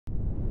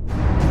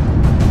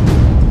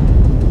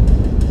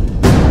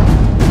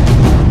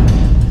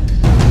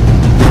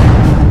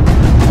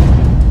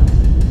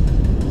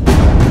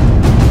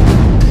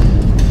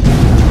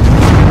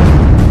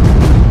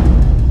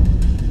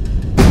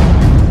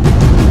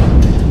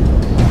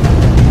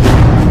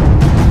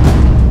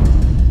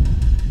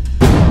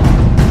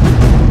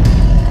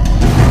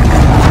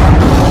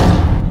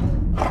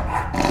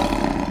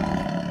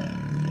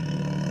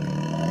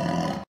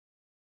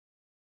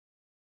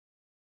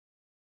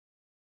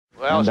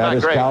Well, and that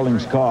is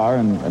Cowling's car,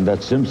 and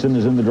that Simpson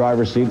is in the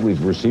driver's seat.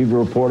 We've received a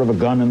report of a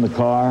gun in the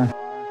car.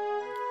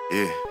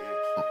 Yeah.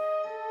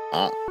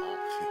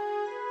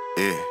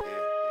 Yeah.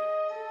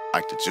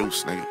 Like the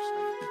juice, nigga.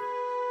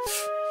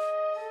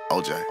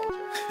 OJ.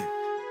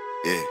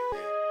 Yeah.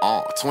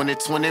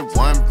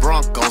 2021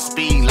 Bronco,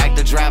 speed like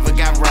the driver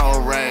got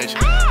road rage.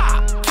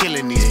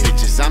 Killing these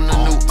bitches, I'm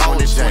the new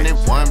OJ.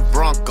 2021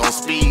 Bronco,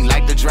 speed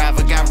like the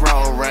driver got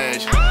road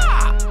rage.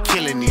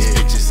 Killing these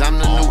bitches, I'm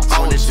the new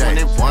OJ.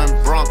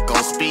 2021 Bronco,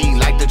 speed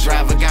like the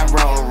driver got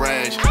road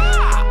rage.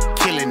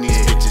 Killing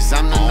these bitches,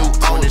 I'm the new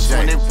OJ.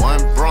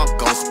 2021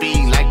 Bronco,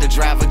 speed like the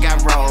driver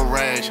got road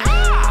rage.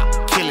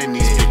 Killing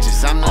these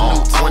bitches, I'm the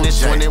new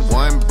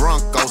 2021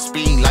 Bronco,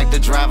 speed like the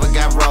driver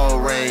got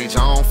road rage.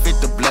 I don't fit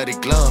the bloody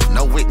glove,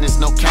 no witness,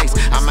 no case.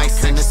 I might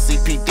send a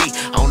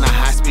CPD on a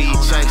high-speed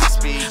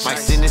chase. Might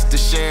send this to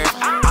sheriff,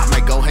 I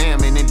might go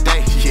ham in a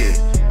day, yeah.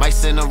 Might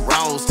send a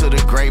rose to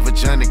the grave of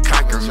Johnny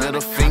Cocker.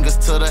 Middle fingers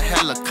to the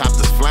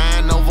helicopters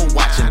flying over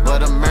watching.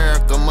 But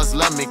America must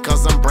love me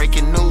cause I'm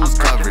breaking news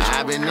coverage.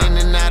 I've been in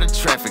and out of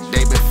traffic,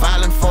 they been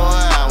filing for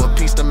an hour.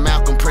 Peace to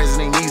Malcolm,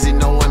 President easy,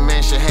 knowing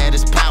man should have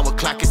his power.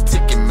 Clock is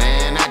ticking,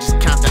 man, I just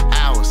count the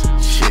hours.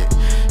 Shit,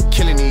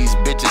 killing these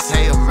bitches,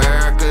 hey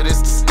America, this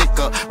the stick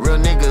up. Real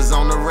niggas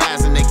on the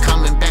rise and they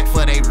coming back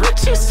for they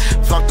riches.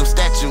 Fuck them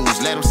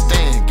statues, let them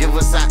stand, give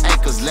us our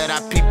acres. Let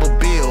our people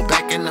build,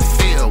 back in the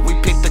field, we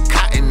pick the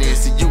cotton in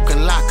so you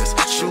can lock us.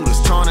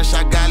 Shooters, tarnish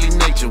our godly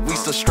nature, we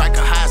still strike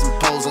a Heisman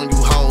pose on you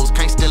hoes.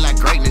 Can't steal like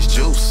greatness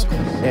juice.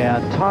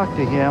 And talk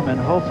to him and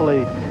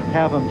hopefully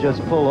have him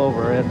just pull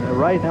over. And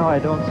right now I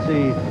don't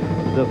see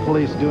the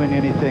police doing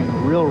anything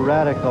real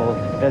radical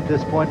at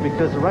this point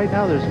because right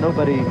now there's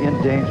nobody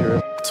in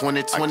danger.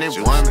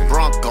 2021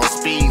 Bronco,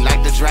 speed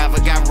like the driver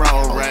got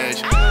road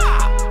rage.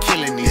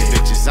 Killing these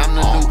bitches, I'm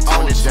the new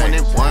OJ.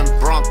 2021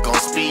 Bronco,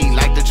 speed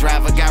like the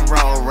driver got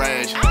road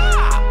rage.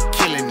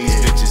 Killing these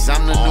bitches,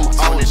 I'm the new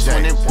OJ.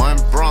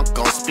 2021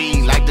 Bronco,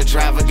 speed like the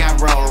driver got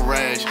road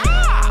rage.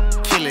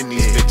 Killing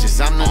these bitches,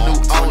 I'm the new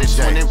OJ.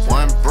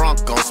 2021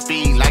 Bronco,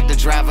 speed like the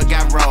driver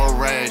got road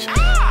rage.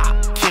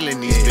 Killing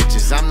these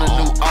bitches, I'm the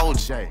new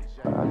OJ.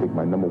 I think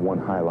my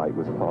 #1 highlight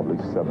was probably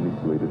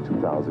 73 to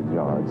 2,000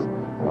 yards.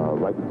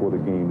 Right before the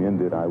game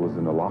ended, I was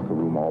in the locker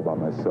room all by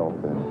myself,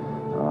 and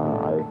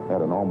I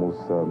had an almost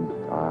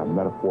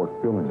metaphoric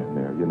feeling in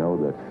there, you know,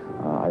 that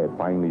I had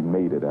finally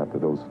made it after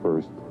those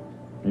first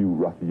few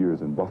rough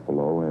years in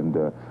Buffalo, and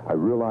I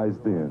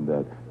realized then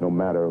that no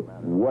matter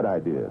what I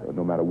did, or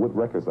no matter what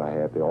records I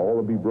had, they'll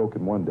all be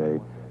broken one day,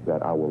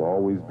 that I will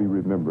always be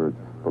remembered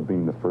for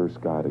being the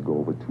first guy to go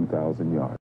over 2,000 yards.